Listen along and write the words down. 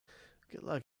Good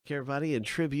luck, everybody, in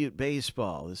Tribute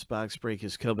Baseball. This box break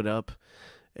is coming up.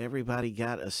 Everybody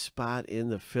got a spot in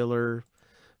the filler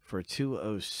for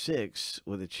 206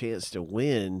 with a chance to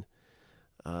win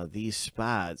these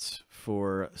spots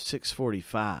for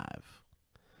 645.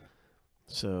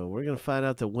 So we're going to find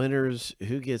out the winners,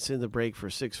 who gets in the break for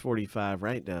 645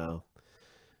 right now.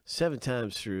 7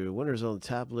 times through. Winners on the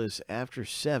top list after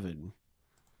 7.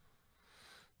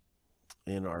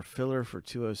 In our filler for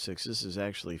 206. This is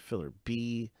actually filler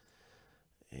B.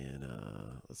 And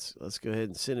let's go ahead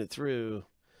and send it through.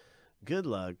 Good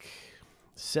luck.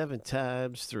 7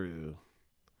 times through.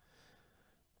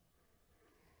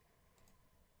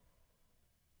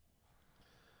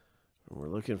 And we're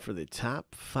looking for the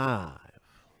top 5.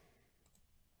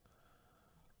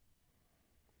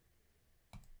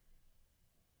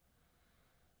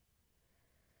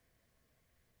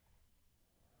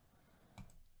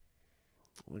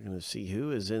 We're going to see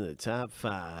who is in the top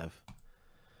 5.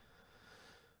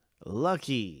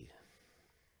 Lucky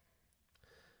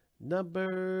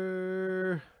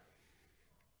number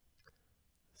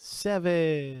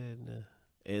 7.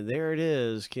 And there it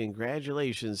is.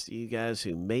 Congratulations to you guys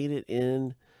who made it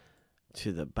in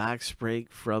to the box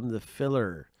break from the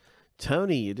filler.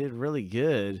 Tony, you did really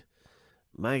good.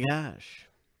 My gosh.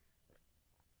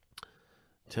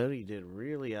 Tony did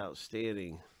really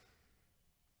outstanding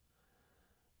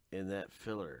in that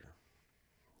filler.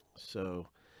 So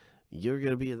you're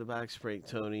going to be in the box break,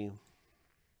 Tony,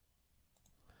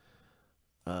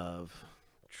 of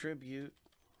Tribute.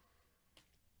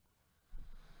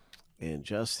 And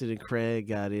Justin and Craig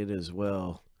got in as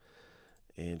well.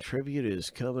 And Tribute is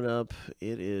coming up.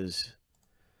 It is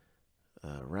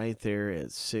right there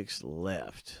at 6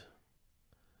 left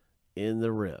in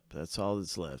the rip. That's all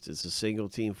that's left. It's a single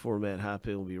team format. Hop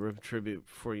in. We'll be ripping Tribute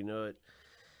before you know it.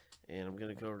 And I'm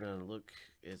going to go down and look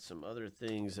at some other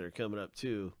things that are coming up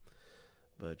too.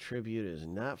 But Tribute is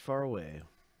not far away.